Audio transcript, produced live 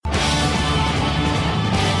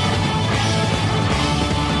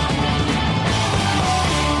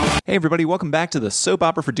Hey everybody, welcome back to the Soap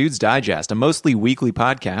Opera for Dudes Digest, a mostly weekly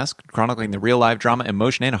podcast chronicling the real-life drama,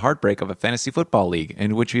 emotion, and heartbreak of a fantasy football league,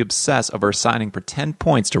 in which we obsess over assigning pretend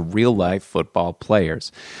points to real-life football players.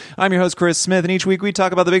 I'm your host, Chris Smith, and each week we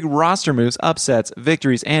talk about the big roster moves, upsets,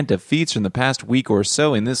 victories, and defeats from the past week or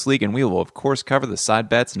so in this league, and we will, of course, cover the side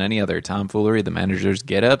bets and any other tomfoolery the managers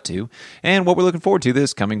get up to, and what we're looking forward to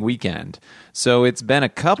this coming weekend. So it's been a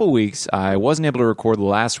couple weeks. I wasn't able to record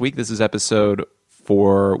last week. This is episode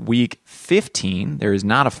for week 15. There is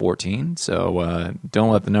not a 14, so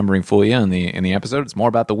don't let the numbering fool you in the episode. It's more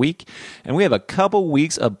about the week, and we have a couple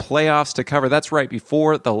weeks of playoffs to cover. That's right.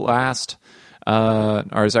 Before the last, in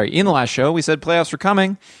the last show, we said playoffs were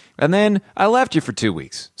coming, and then I left you for 2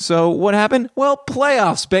 weeks. So what happened? Well,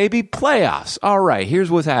 playoffs, baby, playoffs. All right,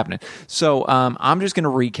 here's what's happening. So I'm just going to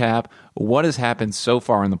recap what has happened so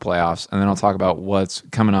far in the playoffs, and then I'll talk about what's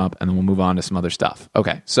coming up, and then we'll move on to some other stuff.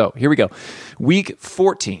 Okay, so here we go. Week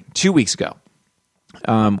 14, 2 weeks ago,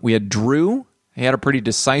 we had Drew. He had a pretty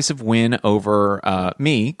decisive win over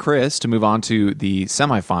me, Chris, to move on to the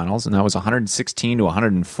semifinals, and that was 116 to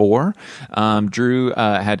 104. Drew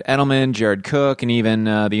had Edelman, Jared Cook, and even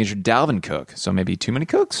the injured Dalvin Cook. So maybe too many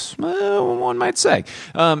Cooks, one might say.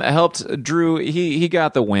 It helped Drew. He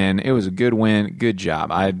got the win. It was a good win. Good job.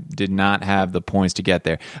 I did not have the points to get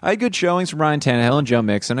there. I had good showings from Ryan Tannehill and Joe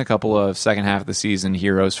Mixon, a couple of second half of the season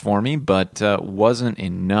heroes for me, but wasn't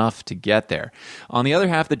enough to get there. On the other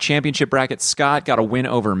half of the championship bracket, Scott got a win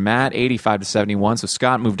over Matt, 85 to 71. So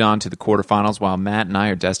Scott moved on to the quarterfinals, while Matt and I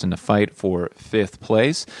are destined to fight for fifth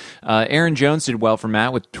place. Aaron Jones did well for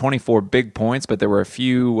Matt with 24 big points, but there were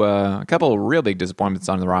a couple of real big disappointments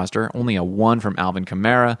on the roster. Only a 1 from Alvin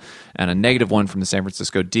Kamara and a -1 from the San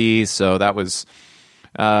Francisco D. So that was,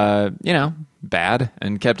 bad,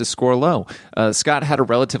 and kept his score low. Scott had a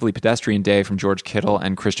relatively pedestrian day from George Kittle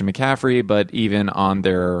and Christian McCaffrey, but even on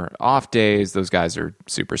their off days, those guys are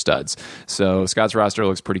super studs. So Scott's roster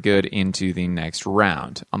looks pretty good into the next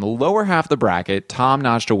round. On the lower half of the bracket, Tom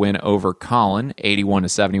notched a win over Colin, 81 to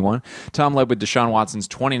 71. Tom led with Deshaun Watson's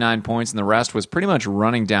 29 points, and the rest was pretty much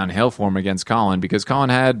running downhill for him against Colin, because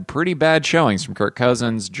Colin had pretty bad showings from Kirk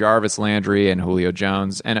Cousins, Jarvis Landry, and Julio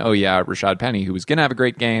Jones, and Rashad Penny, who was going to have a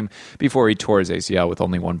great game before he tore his ACL with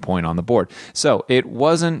only 1 point on the board. So it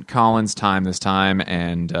wasn't Colin's time this time,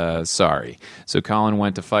 and sorry. So Colin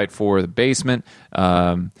went to fight for the basement,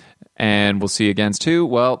 and we'll see against who?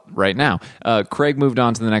 Well, right now. Craig moved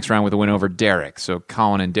on to the next round with a win over Derek. So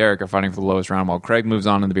Colin and Derek are fighting for the lowest round, while Craig moves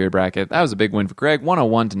on in the beard bracket. That was a big win for Craig,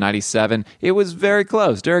 101 to 97. It was very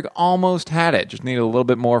close. Derek almost had it. Just needed a little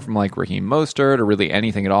bit more from like Raheem Mostert, or really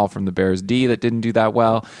anything at all from the Bears D that didn't do that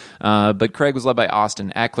well. But Craig was led by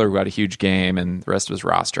Austin Eckler, who had a huge game, and the rest of his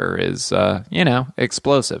roster is,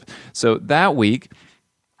 explosive. So that week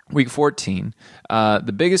 14,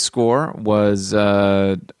 the biggest score was it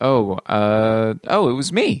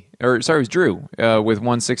was me, it was Drew with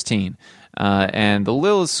 116, and the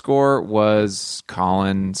littlest score was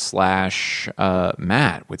Colin /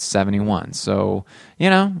 Matt with 71. So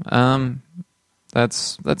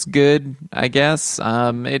that's good, I guess.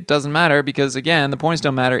 It doesn't matter because, again, the points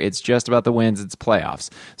don't matter. It's just about the wins. It's playoffs.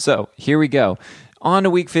 So here we go. On to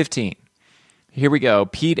week 15. Here we go.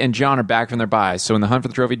 Pete and John are back from their byes. So in the hunt for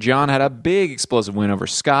the trophy, John had a big explosive win over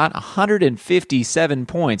Scott, 157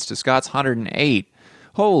 points to Scott's 108.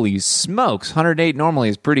 Holy smokes, 108 normally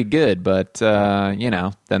is pretty good, but,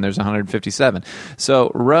 then there's 157.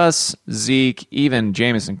 So Russ, Zeke, even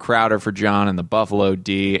Jamison Crowder for John and the Buffalo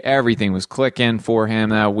D, everything was clicking for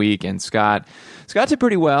him that week, and Scott did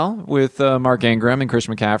pretty well with Mark Ingram and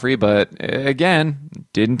Christian McCaffrey, but, again,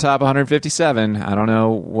 didn't top 157. I don't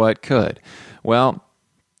know what could. Well,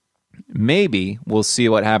 maybe we'll see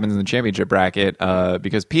what happens in the championship bracket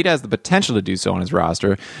because Pete has the potential to do so on his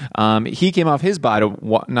roster. He came off his bye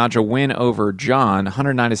to notch a win over John,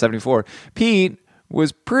 109 to 74. Pete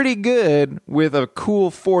was pretty good with a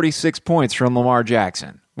cool 46 points from Lamar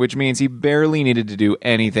Jackson, which means he barely needed to do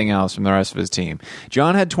anything else from the rest of his team.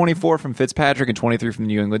 John had 24 from Fitzpatrick and 23 from the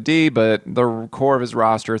New England D, but the core of his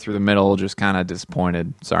roster through the middle just kind of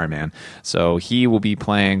disappointed. Sorry, man. So he will be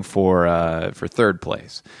playing for third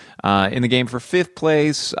place. In the game for fifth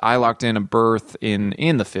place, I locked in a berth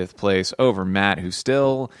in the fifth place over Matt, who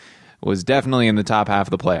still was definitely in the top half of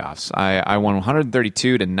the playoffs. I won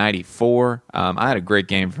 132 to 94. I had a great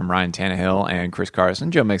game from Ryan Tannehill and Chris Carson.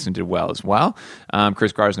 Joe Mixon did well as well.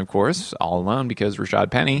 Chris Carson, of course, all alone because Rashad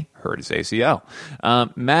Penny hurt his ACL.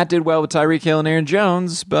 Matt did well with Tyreek Hill and Aaron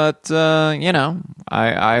Jones, but,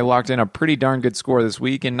 I locked in a pretty darn good score this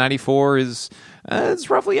week, and 94 is it's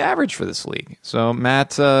roughly average for this league. So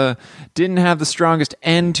Matt didn't have the strongest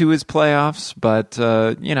end to his playoffs, but,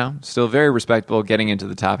 still very respectable getting into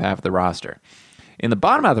the top half of the roster. In the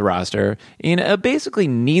bottom half of the roster, in a basically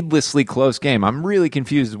needlessly close game, I'm really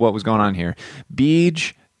confused with what was going on here.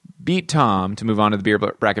 Beej beat Tom to move on to the beer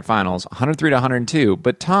bracket finals 103 to 102,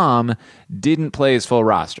 but Tom didn't play his full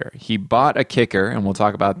roster. He bought a kicker, and we'll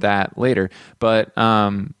talk about that later, but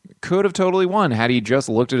could have totally won had he just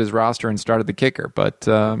looked at his roster and started the kicker, but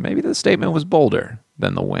maybe the statement was bolder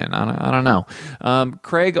than the win. I don't know.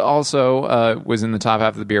 Craig also was in the top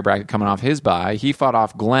half of the beer bracket coming off his bye. He fought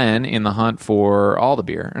off Glenn in the hunt for all the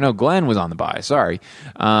beer. No, Glenn was on the bye. Sorry.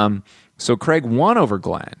 So Craig won over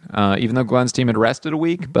Glenn, even though Glenn's team had rested a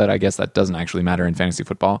week, but I guess that doesn't actually matter in fantasy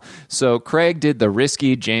football. So Craig did the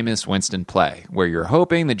risky Jameis Winston play, where you're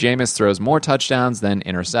hoping that Jameis throws more touchdowns than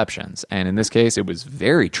interceptions. And in this case, it was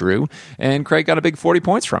very true, and Craig got a big 40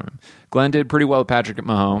 points from him. Glenn did pretty well with Patrick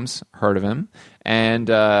Mahomes, heard of him, and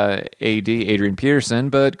Adrian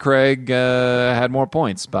Peterson, but Craig had more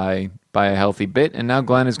points by a healthy bit, and now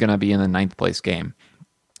Glenn is going to be in the 9th place game.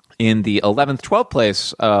 In the 11th,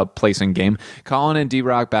 12th placing game, Colin and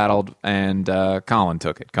D-Rock battled, and Colin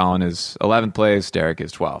took it. Colin is 11th place, Derek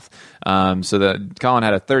is 12th. So Colin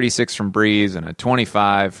had a 36 from Breeze and a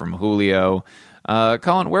 25 from Julio.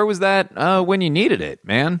 Colin, where was that when you needed it,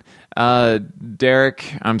 man?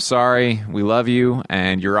 Derek, I'm sorry. We love you,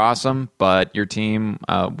 and you're awesome, but your team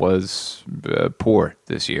was poor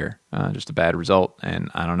this year. Just a bad result,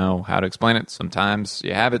 and I don't know how to explain it. Sometimes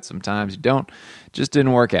you have it, sometimes you don't. Just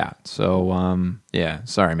didn't work out. So,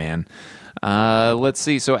 sorry, man. Let's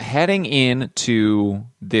see. So heading into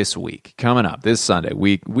this week, coming up this Sunday,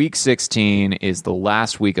 week 16 is the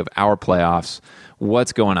last week of our playoffs.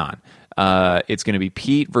 What's going on? It's going to be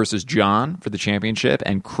Pete versus John for the championship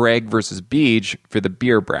and Craig versus Beej for the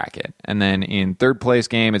beer bracket. And then in 3rd place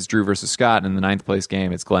game, it's Drew versus Scott. And in the 9th place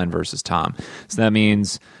game, it's Glenn versus Tom. So that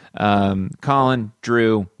means Colin,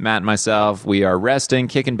 Drew, Matt, and myself, we are resting,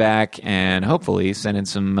 kicking back, and hopefully sending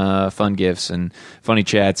some fun gifts and funny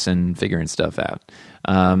chats and figuring stuff out.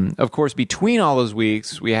 Of course, between all those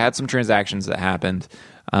weeks, we had some transactions that happened.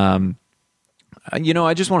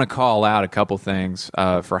 I just want to call out a couple things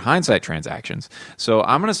for hindsight transactions. So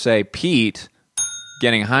I'm going to say Pete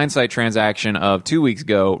getting a hindsight transaction of 2 weeks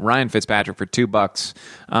ago, Ryan Fitzpatrick for $2,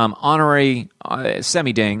 honorary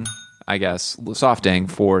semi-ding, I guess, soft ding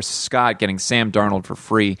for Scott getting Sam Darnold for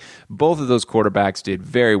free. Both of those quarterbacks did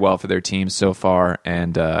very well for their teams so far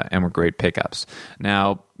and were great pickups.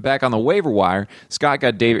 Now, back on the waiver wire, Scott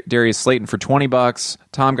got Darius Slayton for $20.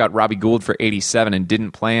 Tom got Robbie Gould for $87 and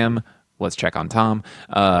didn't play him. Let's check on Tom.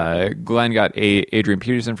 Glenn got Adrian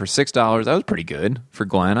Peterson for $6. That was pretty good for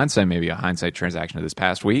Glenn. I'd say maybe a hindsight transaction of this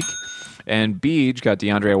past week. And Beej got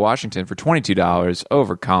DeAndre Washington for $22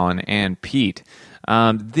 over Colin and Pete.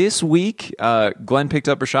 This week, Glenn picked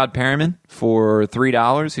up Rashad Perriman for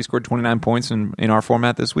 $3. He scored 29 points in our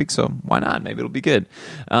format this week, so why not? Maybe it'll be good.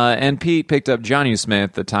 And Pete picked up Jonnu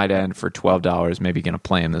Smith, the tight end, for $12. Maybe going to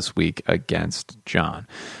play him this week against John.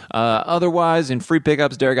 Otherwise, in free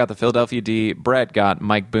pickups, Derek got the Philadelphia D. Brett got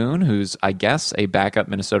Mike Boone, who's, I guess, a backup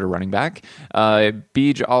Minnesota running back.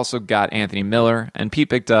 Beej also got Anthony Miller. And Pete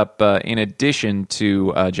picked up, in addition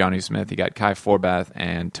to Jonnu Smith, he got Kai Forbath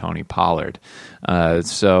and Tony Pollard.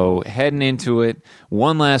 So heading into it,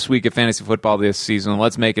 one last week of fantasy football this season.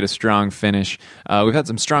 Let's make it a strong finish. We've had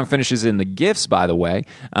some strong finishes in the gifts, by the way.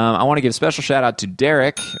 I want to give a special shout out to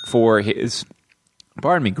Derek for his...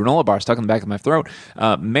 Pardon me, granola bar stuck in the back of my throat.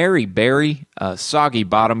 Mary Berry, soggy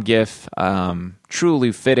bottom gif,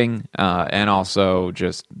 truly fitting, and also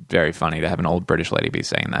just very funny to have an old British lady be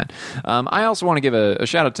saying that. I also want to give a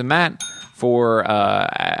shout out to Matt for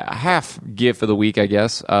a half gif of the week, I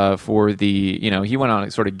guess, for the, he went on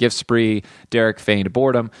a sort of gift spree. Derek feigned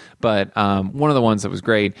boredom, but one of the ones that was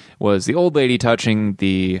great was the old lady touching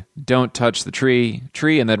the don't touch the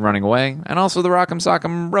tree and then running away, and also the Rock'em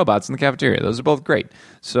Sock'em robots in the cafeteria. Those are both great.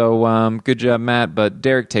 So good job, Matt, but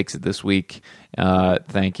Derek takes it this week.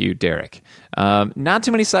 Thank you, Derek. Not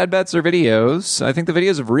too many side bets or videos. I think the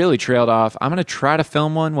videos have really trailed off. I'm going to try to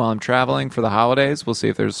film one while I'm traveling for the holidays. We'll see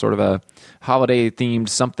if there's sort of a holiday-themed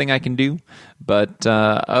something I can do. But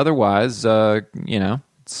otherwise,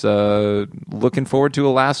 it's looking forward to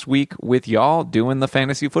a last week with y'all doing the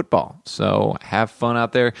fantasy football. So have fun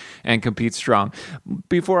out there and compete strong.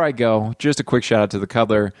 Before I go, just a quick shout-out to the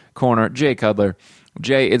Cudler Corner, Jay Cudler.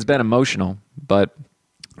 Jay, it's been emotional, but...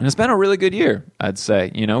 And it's been a really good year, I'd say.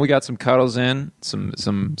 We got some cuddles in,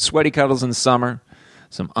 some sweaty cuddles in the summer,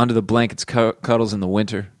 some under the blankets cuddles in the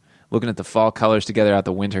winter. looking at the fall colors together out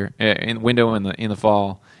the winter window in the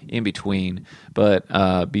fall in between.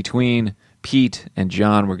 But between Pete and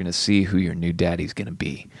John, we're going to see who your new daddy's going to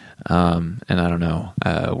be. And I don't know.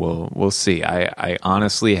 We'll see. I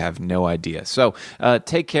honestly have no idea. So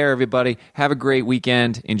take care, everybody. Have a great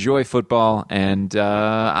weekend. Enjoy football. And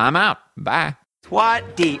I'm out. Bye.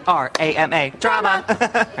 What? D-R-A-M-A. Drama.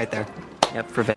 Right there. Yep, for